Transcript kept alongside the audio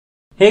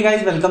Hey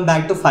guys, welcome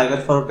back to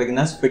Fiverr for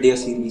Beginners video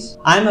series.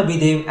 I'm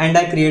Abhidev and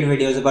I create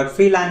videos about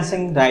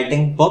freelancing,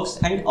 writing, books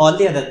and all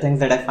the other things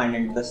that I find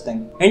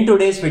interesting. In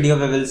today's video,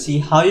 we will see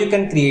how you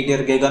can create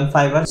your gig on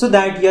Fiverr so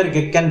that your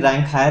gig can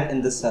rank higher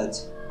in the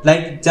search.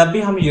 जब भी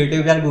हम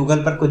YouTube या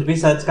Google पर कुछ भी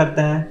search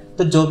करते हैं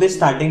तो जो भी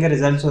स्टार्टिंग के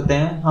रिजल्ट्स होते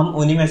हैं हम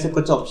उन्हीं में से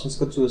कुछ ऑप्शंस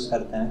को चूज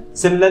करते हैं.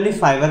 सिमिलरली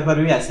फाइवर पर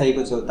भी ऐसा ही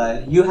कुछ होता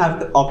है. You have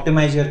to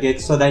optimise your gig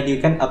so that you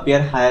can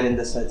appear higher in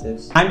the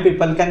searches and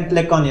people can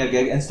click on your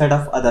gig instead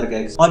of other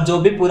gigs. और जो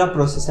भी पूरा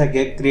प्रोसेस है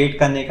गिग क्रिएट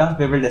करने का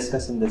we will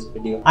discuss in this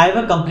video. I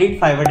have a complete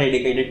fibre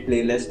dedicated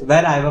playlist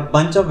where I have a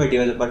bunch of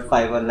videos about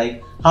fibre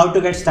like how to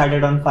get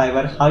started on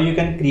Fiverr, how you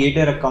can create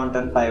your account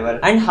on Fiverr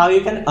and how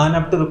you can earn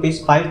up to rupees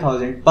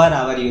 5,000 per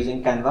hour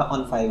using Canva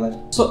on Fiverr.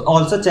 So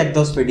also check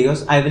those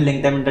videos. I will link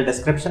them in the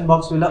description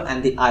box below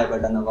and the I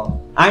button above.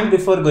 And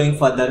before going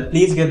further,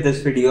 please give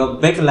this video a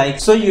big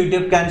like so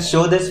YouTube can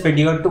show this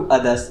video to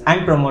others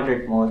and promote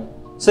it more.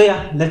 So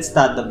yeah, let's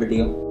start the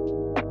video.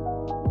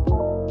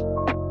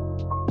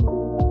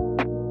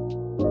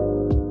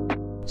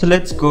 So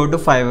let's go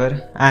to Fiverr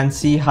and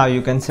see how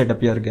you can set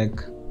up your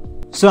gig.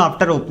 So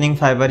after opening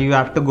Fiverr, you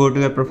have to go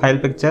to your profile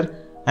picture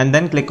and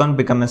then click on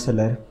become a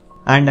seller.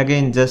 And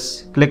again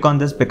just click on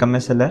this become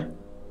a seller.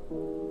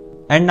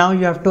 And now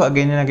you have to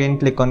again and again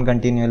click on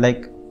continue.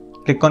 Like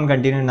click on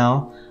continue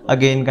now,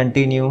 again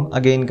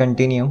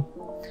continue.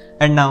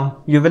 And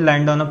now you will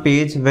land on a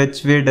page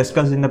which we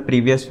discussed in the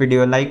previous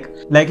video, like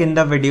in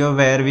the video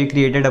where we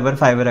created our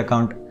Fiverr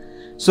account.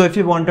 So if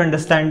you want to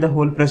understand the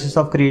whole process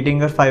of creating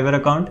your Fiverr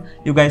account,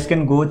 you guys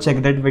can go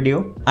check that video.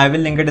 I will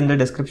link it in the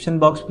description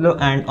box below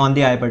and on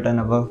the I button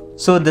above.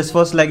 So this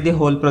was like the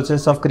whole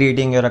process of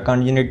creating your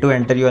account. You need to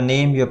enter your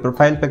name, your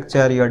profile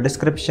picture, your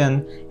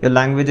description, your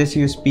languages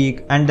you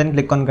speak, and then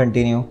click on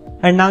continue.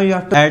 And now you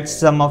have to add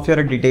some of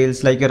your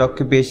details like your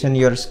occupation,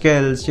 your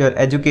skills, your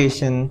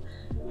education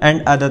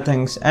and other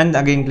things, and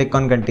again click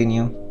on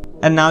continue.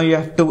 And now you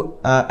have to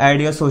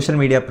add your social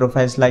media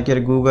profiles like your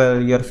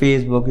Google, your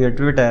Facebook, your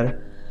Twitter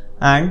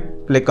and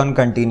click on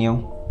continue.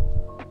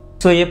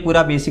 So ये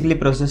पूरा basically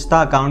process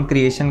था account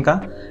creation का,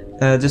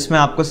 जिसमें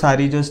आपको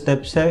सारी जो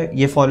steps है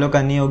ये फॉलो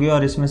करनी होगी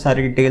और इसमें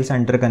सारी डिटेल्स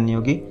एंटर करनी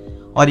होगी.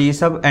 और ये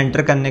सब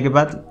एंटर करने के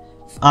बाद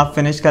आप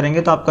फिनिश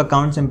करेंगे तो आपका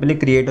अकाउंट सिंपली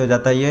क्रिएट हो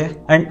जाता है ये.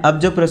 एंड अब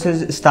जो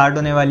प्रोसेस स्टार्ट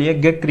होने वाली है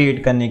गिग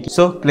क्रिएट करने की.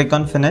 So click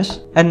on finish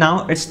and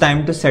now it's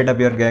time to set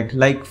up your gig.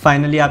 Like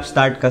finally आप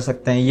स्टार्ट कर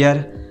सकते हैं.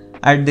 Year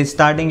at the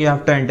starting you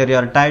have to enter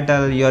your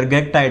title, your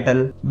gig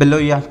title. Below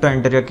you have to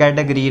enter your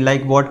category,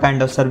 like what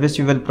kind of service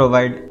you will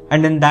provide,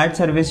 and in that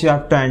service you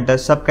have to enter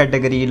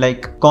subcategory,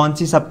 like कौन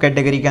सी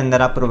subcategory के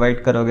अंदर आप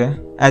provide करोगे.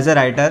 As a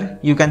writer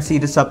you can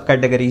see the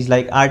subcategories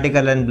like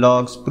article and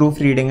blogs,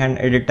 proofreading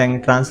and editing,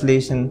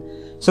 translation.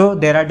 So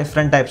there are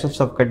different types of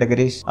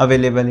subcategories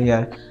available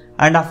here.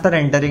 And after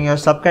entering your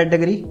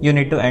subcategory you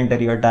need to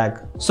enter your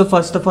tag. So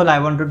first of all I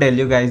want to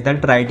tell you guys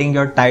that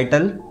writing your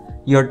title,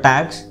 your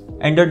tags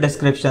and your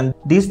description,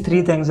 these three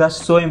things are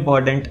so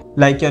important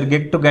like your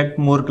gig to get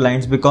more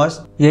clients, because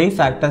यही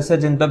factors है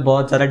जिन पर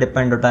बहुत ज़्यादा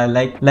depend होता है.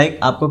 Like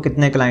आपको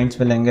कितने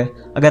clients मिलेंगे.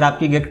 अगर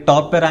आपकी गिग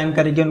टॉप पे रैंक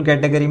करेगी उन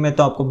कैटेगरी में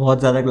तो आपको बहुत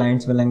ज़्यादा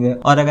क्लाइंट्स मिलेंगे,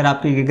 और अगर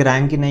आपकी गिग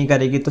रैंक ही नहीं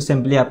करेगी तो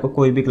सिंपली आपको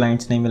कोई भी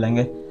क्लाइंट्स नहीं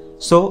मिलेंगे.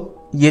 सो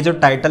ये जो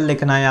टाइटल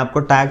लिखना है, आपको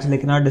टैग्स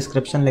लिखना है,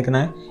 डिस्क्रिप्शन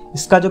लिखना है,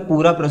 इसका जो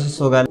पूरा प्रोसेस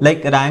होगा,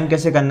 लाइक रैंक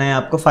कैसे करना है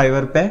आपको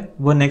फाइवर पे,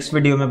 वो नेक्स्ट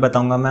वीडियो में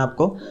बताऊंगा मैं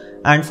आपको.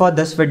 And for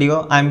this video,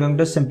 I'm going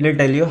to simply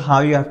tell you how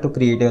you have to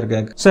create your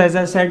gig. So as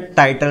I said,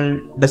 title,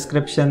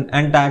 description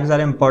and tags are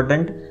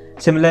important.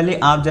 Similarly,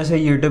 आप जैसे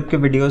YouTube के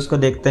videos को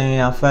देखते हैं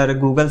या फिर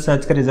Google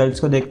सर्च के results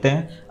को देखते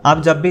हैं,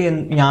 आप जब भी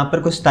यहाँ पर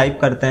कुछ टाइप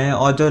करते हैं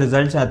और जो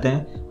रिजल्ट्स आते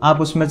हैं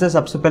आप उसमें से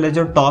सबसे पहले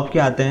जो टॉप के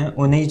आते हैं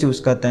उन्हें ही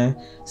चूज़ करते हैं.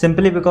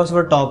 सिंपली बिकॉज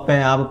वो टॉप पे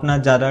है, आप अपना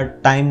ज़्यादा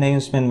टाइम नहीं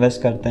उसमें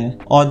इन्वेस्ट करते हैं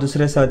और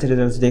दूसरे सर्च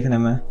रिजल्ट्स देखने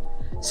में.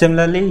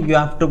 Similarly, you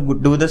have to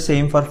do the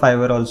same for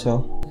Fiverr also.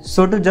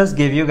 So to just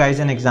give you guys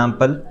an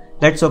example,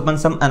 let's open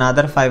some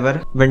another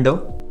Fiverr window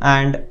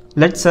and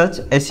let's search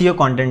SEO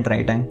content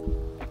writing.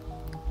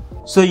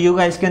 So you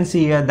guys can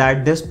see here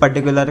that this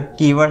particular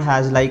keyword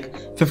has like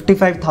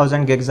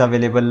 55,000 gigs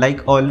available.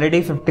 Like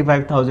already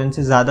 55,000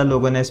 से ज़्यादा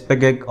लोगों ने इस पे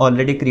gig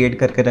already create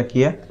करके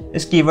रखी है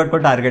इस कीवर्ड को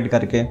टारगेट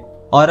करके.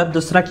 और अब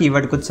दूसरा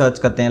कीवर्ड कुछ सर्च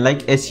करते हैं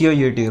like SEO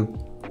YouTube.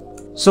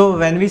 So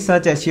when we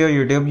search SEO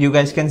YouTube, you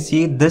guys can see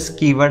this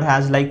keyword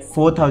has like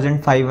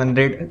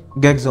 4,500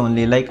 gigs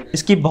only. Like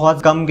इसकी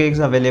बहुत कम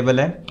gigs available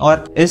है.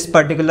 और इस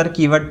particular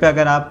keyword पे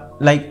अगर आप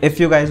like if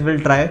you guys will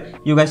try,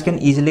 you guys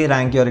can easily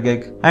rank your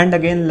gig. And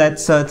again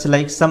let's search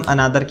like some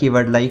another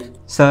keyword like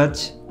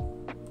search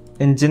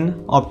engine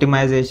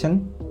optimization,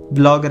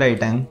 blog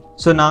writing.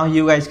 So now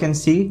you guys can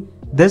see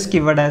this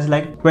keyword has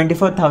like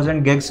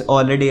 24,000 gigs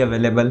already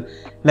available.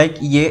 Like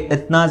ये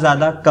इतना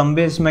ज़्यादा कम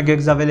भी इसमें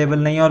gigs available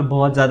नहीं है और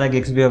बहुत ज़्यादा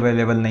gigs भी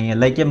available नहीं है.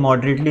 Like ये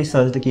moderately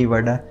searched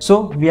keyword है. So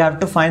we have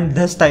to find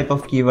this type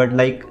of keyword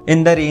like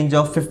in the range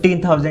of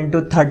 15,000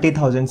 to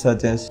 30,000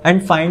 searches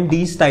and find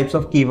these types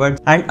of keywords,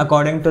 and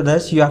according to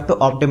this you have to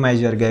optimize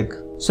your gig.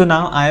 So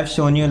now I have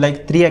shown you like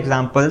 3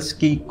 examples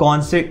कि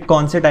कौन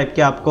से type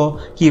के आपको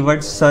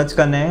keywords search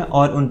करने हैं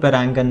और उन पर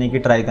रैंक करने की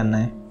ट्राई करना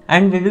है.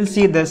 And we will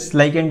see this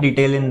like in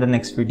detail in the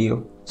next video.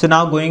 So now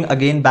going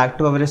again back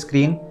to our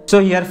screen.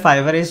 So here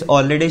Fiverr is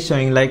already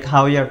showing like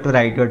how you have to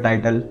write your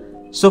title.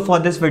 So for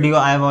this video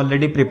I have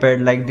already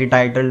prepared like the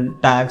title,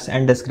 tags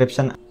and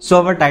description.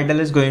 So our title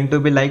is going to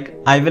be like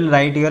I will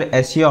write your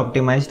SEO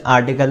optimized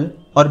article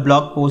or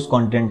blog post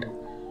content.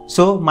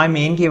 So my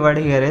main keyword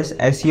here is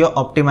SEO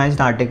optimized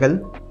article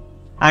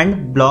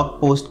and blog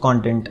post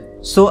content.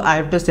 So I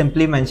have to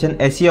simply mention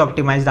SEO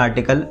optimized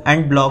article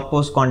and blog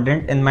post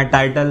content in my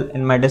title,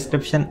 in my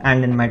description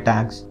and in my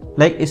tags.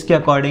 Like इसके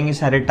according ही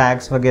सारे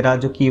tags वगैरह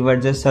जो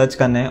keywords है search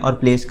करने हैं और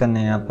place करने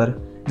हैं यहाँ पर.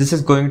 This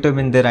is going to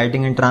be in the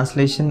writing and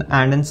translation,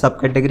 and in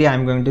subcategory I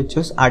am going to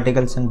choose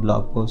articles and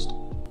blog post.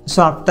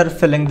 So after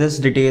filling these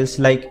details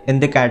like in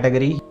the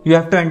category, you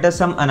have to enter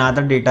some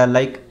another data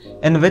like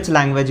in which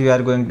language you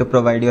are going to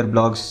provide your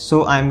blogs.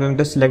 So I am going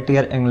to select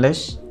here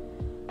English.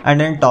 And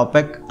in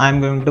topic,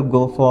 I'm going to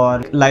go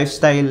for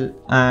lifestyle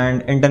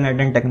and internet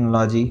and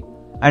technology.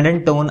 And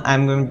in tone,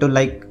 I'm going to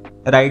like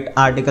write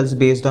articles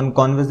based on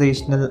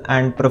conversational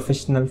and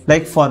professional,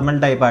 like formal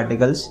type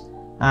articles.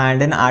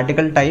 And in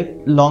article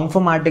type, long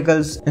form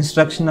articles,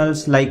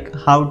 instructionals, like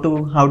how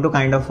to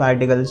kind of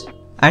articles.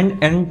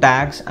 And in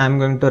tags, I'm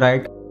going to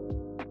write.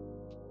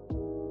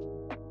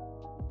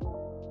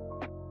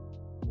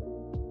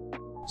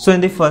 So in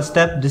the first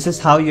step, this is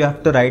how you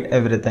have to write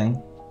everything.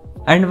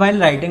 And while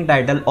writing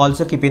title,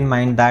 also keep in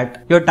mind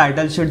that your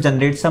title should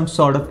generate some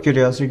sort of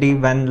curiosity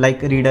when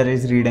like reader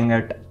is reading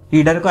it.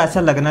 Reader को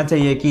ऐसा लगना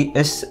चाहिए कि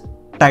इस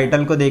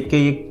title को देख के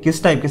ये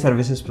किस टाइप के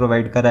सर्विसेज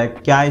प्रोवाइड कर रहा है,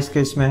 क्या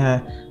इसके इसमें है,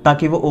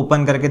 ताकि वो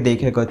ओपन करके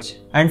देखे कुछ.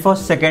 And for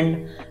second,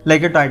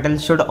 like your title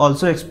should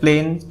also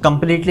explain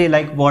completely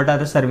like what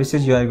are the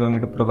services you are going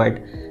to provide.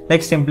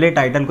 Like simply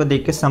title को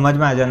देख के समझ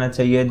में आ जाना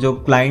चाहिए जो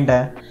क्लाइंट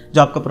है,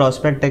 जो आपका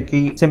प्रोस्पेक्ट है,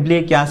 कि सिंपली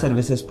ये क्या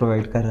सर्विसेज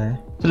प्रोवाइड कर रहा है.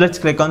 So let's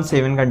click on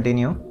save and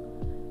continue.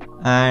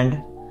 And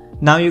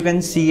now you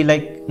can see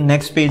like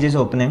next page is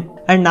opening,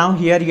 and now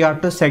here you have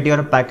to set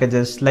your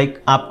packages. Like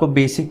आपको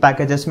basic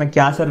packages में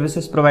क्या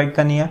services provide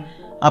करनी है,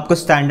 आपको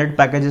standard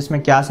packages में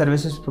क्या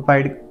services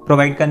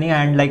provide करनी है,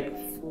 and like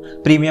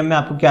premium में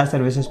आपको क्या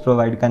services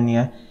provide करनी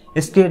है.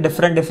 इसके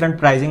different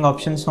pricing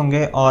options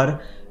होंगे, और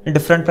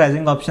different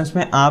pricing options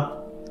में आप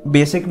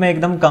basic में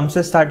एकदम कम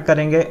से start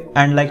करेंगे,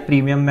 and like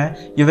premium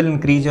में you will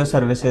increase your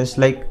services.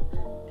 Like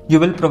you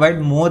will provide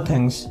more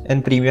things in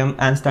premium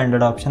and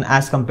standard option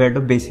as compared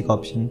to basic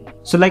option.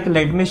 So like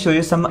let me show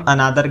you some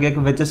another gig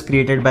which is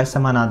created by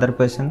some another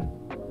person.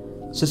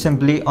 So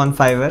simply on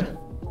Fiverr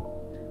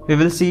we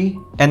will see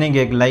any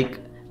gig. Like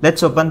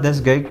let's open this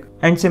gig,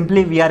 and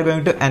simply we are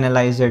going to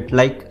analyze it.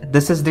 Like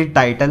this is the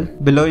title,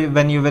 below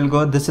when you will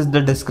go, this is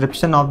the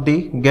description of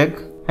the gig,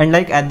 and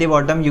like at the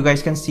bottom you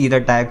guys can see the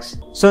tags.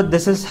 So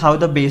this is how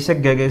the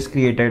basic gig is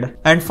created.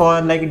 And for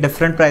like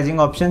different pricing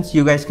options,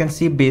 you guys can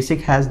see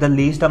basic has the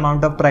least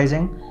amount of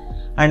pricing,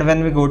 and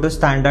when we go to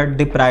standard,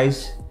 the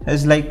price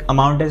is like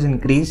amount is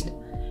increased,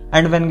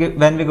 and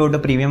when we go to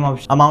premium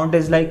option, amount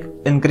is like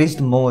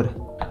increased more,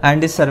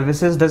 and the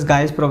services this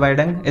guy is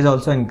providing is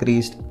also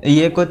increased.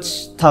 ये कुछ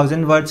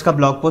 1000 words का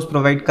blog post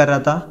provide कर रहा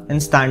था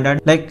in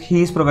standard, like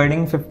he is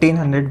providing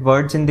 1500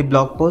 words in the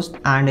blog post,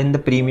 and in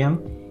the premium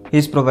he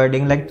is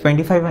providing like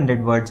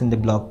 2500 words in the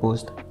blog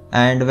post.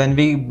 And when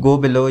we go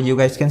below, you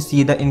guys can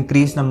see the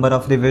increased number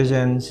of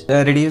revisions,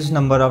 the reduced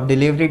number of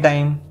delivery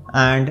time,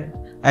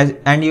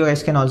 and you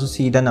guys can also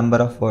see the number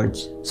of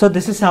words. So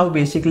this is how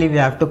basically we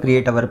have to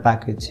create our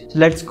package. So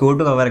let's go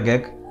to our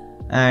gig,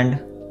 and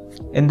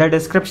in the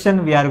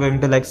description we are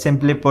going to like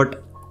simply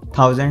put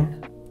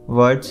 1000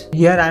 words.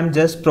 Here I am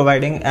just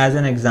providing as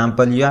an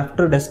example. You have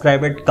to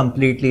describe it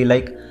completely.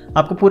 Like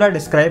आपको पूरा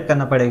describe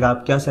करना पड़ेगा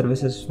आप क्या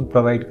services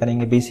provide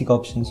करेंगे basic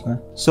options में.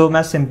 सो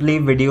मैं simply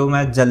video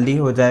में जल्दी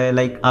हो जाए,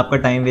 लाइक आपका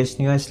टाइम वेस्ट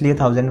नहीं हो, इसलिए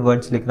 1000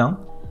 वर्ड्स लिख रहा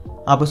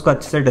हूँ. आप उसको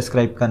अच्छे से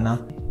डिस्क्राइब करना.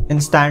 In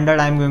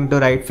standard I am going to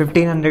right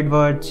 1500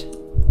 words,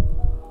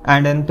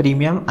 and in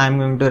premium I am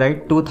going to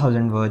right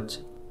 2000 words.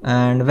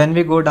 And when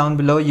we go down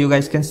below, you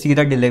guys can see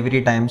the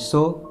delivery time.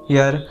 So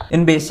here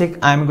in basic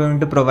I am going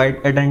to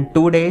provide it in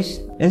 2 days.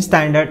 In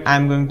standard I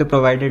am going to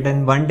provide it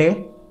in 1 day,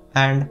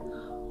 and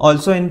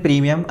also in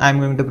premium I am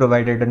going to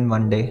provide it in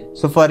 1 day.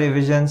 So for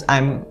revisions,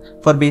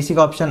 for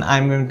basic option I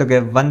am going to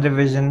give 1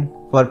 revision.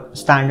 For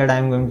standard I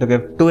am going to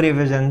give 2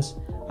 revisions,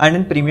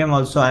 and in premium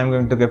also I am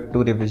going to give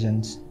 2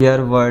 revisions.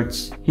 Here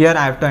words, here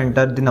I have to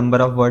enter the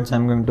number of words I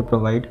am going to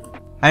provide.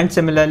 And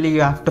similarly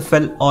you have to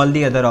fill all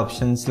the other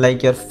options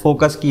like your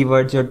focus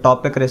keywords, your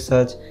topic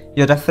research,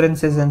 your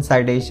references and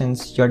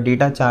citations, your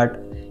data chart,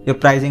 your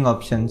pricing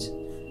options.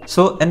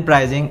 So in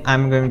pricing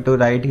I'm going to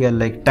write here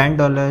like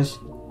 $10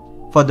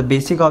 for the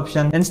basic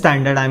option. In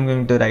standard I'm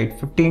going to write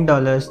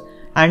 $15,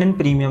 and in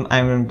premium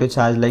I'm going to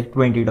charge like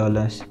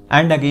 $20.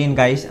 And again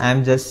guys,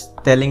 I'm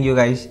just telling you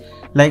guys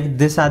Like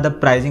these are the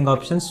pricing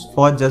options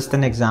for just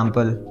an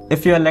example.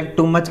 If you are like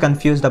too much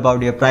confused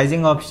about your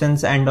pricing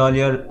options and all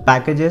your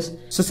packages,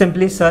 so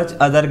simply search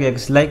other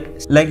gigs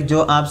like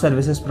जो आप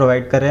services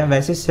provide कर रहे हैं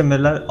वैसे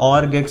similar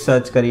और gigs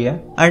search करिए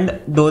and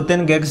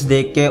 2-3 gigs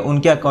देख के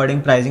उनके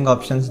according pricing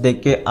options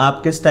देख के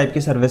आप किस टाइप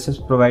की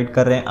services provide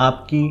कर रहे हैं,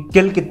 आपकी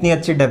skill कितनी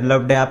अच्छी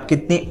developed है, आप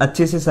कितनी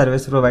अच्छी सी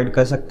service provide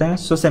कर सकते हैं.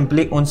 So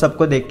simply उन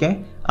सबको देख के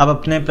आप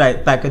अपने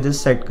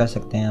packages set कर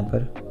सकते हैं यहाँ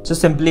पर. So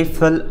simply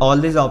fill all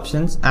these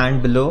options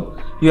and below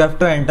you have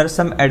to enter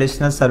some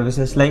additional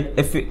services. Like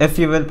if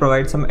you will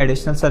provide some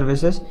additional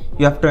services,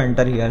 you have to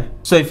enter here.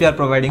 So if you are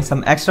providing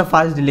some extra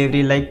fast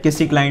delivery, like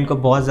किसी client को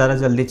बहुत ज़्यादा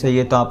जल्दी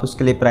चाहिए तो आप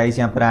उसके लिए price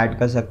यहाँ पर add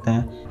कर सकते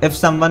हैं. If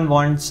someone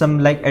wants some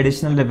like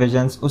additional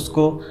revisions,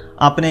 उसको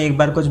आपने एक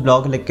बार कुछ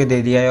blog लिख के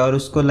दे दिया है और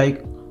उसको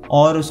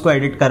और उसको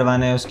edit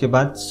करवाना है उसके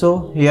बाद, so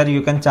here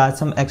you can charge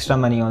some extra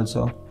money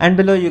also. And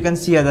below you can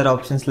see other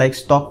options like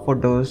stock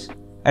photos,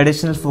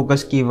 additional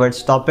focus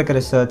keywords, topic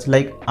research.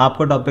 Like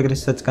आपको topic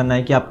research करना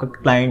है कि आपका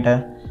client है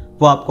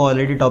वो आपको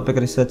already topic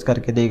research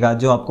करके देगा,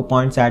 जो आपको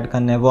points add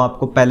करने हैं वो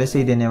आपको पहले से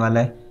ही देने वाला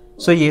है.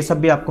 So ये सब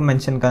भी आपको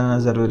mention करना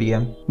ज़रूरी है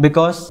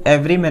because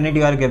every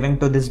minute you are giving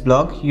to this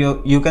blog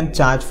you can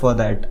charge for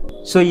that.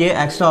 So ये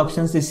extra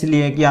options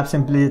इसलिए है कि आप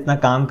simply जितना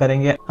काम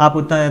करेंगे आप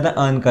उतना ज़्यादा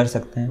earn कर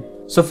सकते हैं.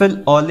 So fill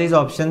all these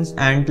options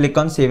and click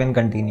on save and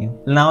continue.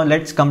 Now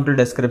let's come to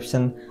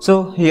description.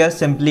 So here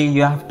simply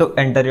you have to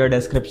enter your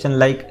description.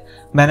 Like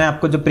मैंने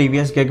आपको जो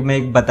previous gig में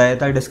एक बताया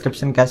था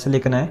description कैसे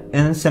लिखना है.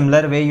 In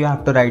similar way you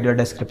have to write your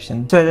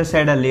description. So as I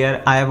said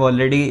earlier, I have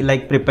already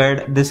like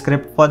prepared the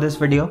script for this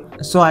video.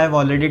 So I have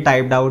already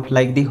typed out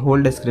like the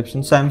whole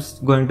description. So I'm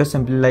going to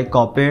simply like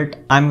copy it.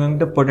 I'm going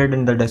to put it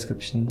in the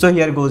description. So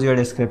here goes your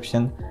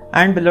description.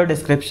 And below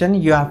description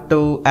you have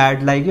to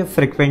add like your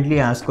frequently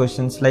asked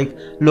questions. Like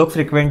लोग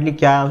frequently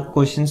क्या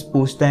questions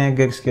पूछते हैं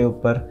gigs के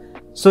ऊपर.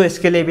 So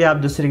इसके लिए भी आप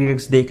दूसरे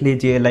gigs देख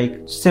लीजिए. Like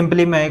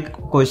simply मैं एक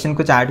question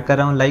कुछ add कर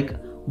रहा हूँ like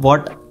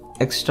what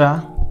extra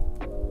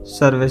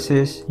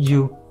services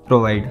you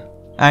provide.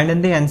 And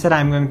in the answer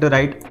I'm going to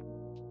write.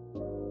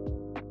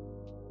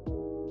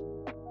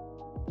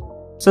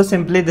 So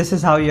simply this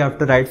is how you have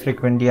to write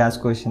frequently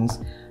asked questions.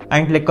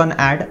 And click on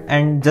add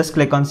and just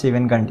click on save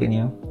and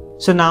continue.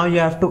 So now you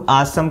have to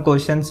ask some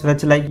questions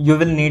which like you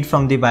will need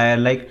from the buyer.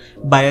 Like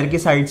buyer की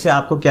side से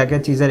आपको क्या क्या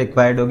चीज़ें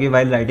required होगी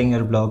while writing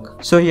your blog.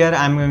 So here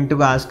I'm going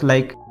to ask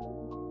like,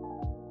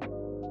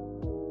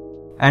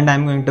 and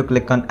I'm going to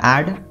click on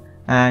add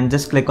and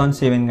just click on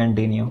save and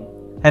continue.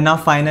 And now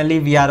finally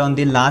we are on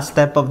the last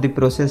step of the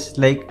process.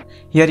 Like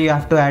here you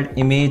have to add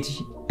image,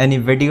 any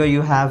video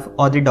you have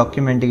or the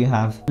document you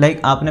have.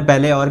 Like आपने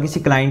पहले और किसी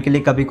client के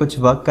लिए कभी कुछ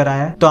work करा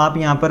है तो आप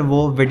यहाँ पर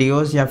वो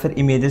videos या फिर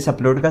images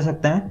upload कर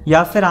सकते हैं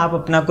या फिर आप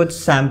अपना कुछ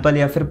sample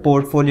या फिर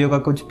portfolio का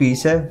कुछ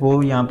piece है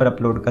वो यहाँ पर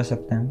upload कर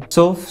सकते हैं.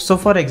 So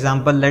for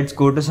example, let's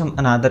go to some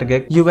another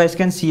gig. You guys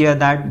can see here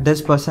that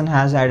this person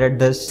has added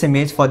this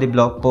image for the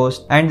blog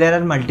post and there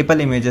are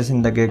multiple images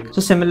in the gig.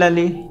 So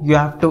similarly, you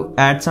have to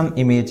add some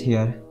image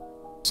here.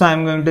 So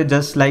I'm going to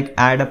just like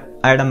add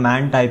a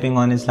man typing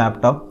on his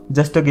laptop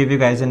just to give you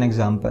guys an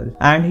example.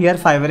 And here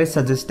Fiverr is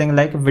suggesting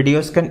like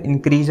videos can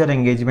increase your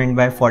engagement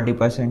by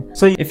 40%.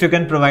 So if you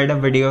can provide a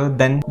video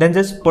then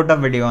just put a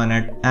video on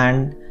it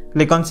and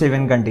click on save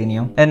and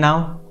continue. And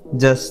now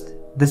this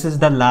is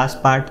the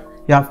last part.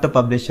 You have to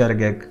publish your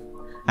gig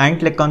and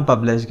click on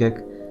publish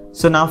gig.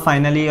 So now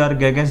finally your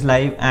gig is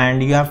live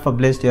and you have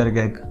published your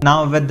gig.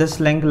 Now with this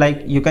link,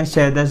 like you can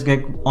share this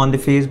gig on the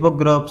Facebook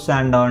groups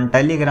and on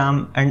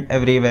Telegram and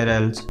everywhere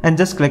else and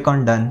just click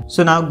on done.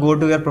 So now go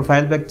to your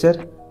profile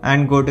picture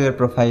and go to your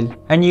profile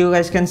and you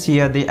guys can see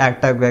here the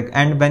active gig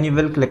and when you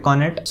will click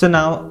on it, so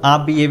now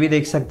आप ये भी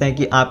देख सकते हैं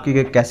कि आपकी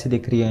gig कैसी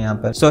दिख रही है यहाँ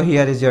पर. So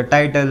here is your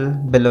title,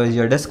 below is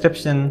your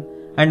description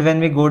and when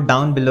we go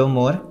down below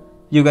more,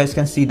 you guys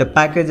can see the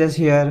packages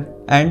here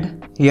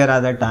and here are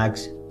the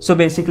tags. So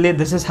basically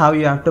this is how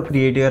you have to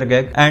create your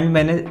gig and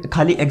मैंने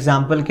खाली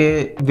example के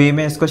way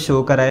में इसको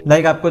show करा है.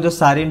 Like आपको जो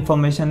सारी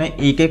information है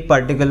एक एक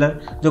particular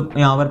जो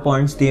यहाँ पर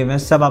points दिए हुए हैं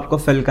सब आपको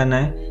fill करना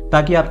है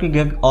ताकि आपकी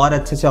gig और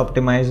अच्छे से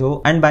optimize हो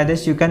and by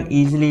this you can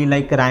easily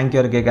like rank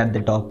your gig at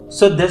the top.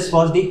 So this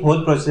was the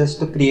whole process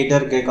to create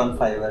your gig on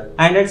Fiverr.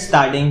 And at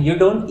starting you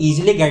don't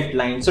easily get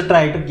clients, so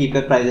try to keep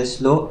your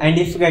prices low and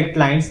if you get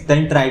clients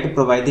then try to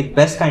provide the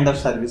best kind of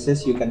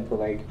services you can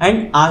provide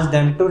and ask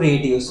them to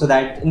rate you so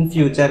that in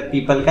future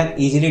people can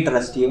easily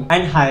trust you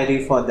and hire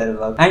you for their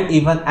work. And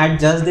even at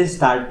just the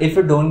start, if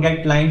you don't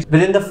get clients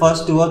within the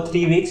first 2 or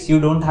 3 weeks, you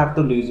don't have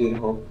to lose your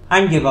hope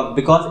and give up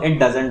because it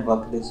doesn't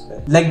work this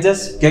way. Like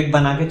just gig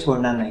बना के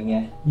छोड़ना नहीं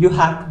है. You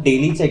have to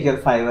daily check your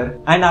Fiverr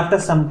and after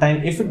some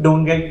time if you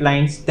don't get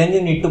clients then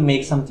you need to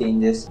make some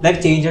changes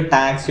like change your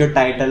tags, your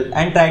title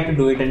and try to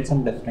do it in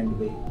some different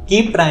way.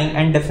 Keep trying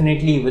and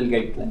definitely you will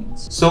get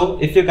clients. So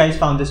if you guys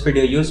found this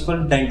video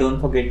useful then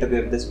don't forget to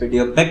give this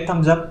video a big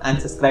thumbs up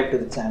and subscribe to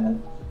the channel.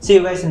 See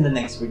you guys in the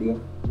next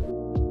video.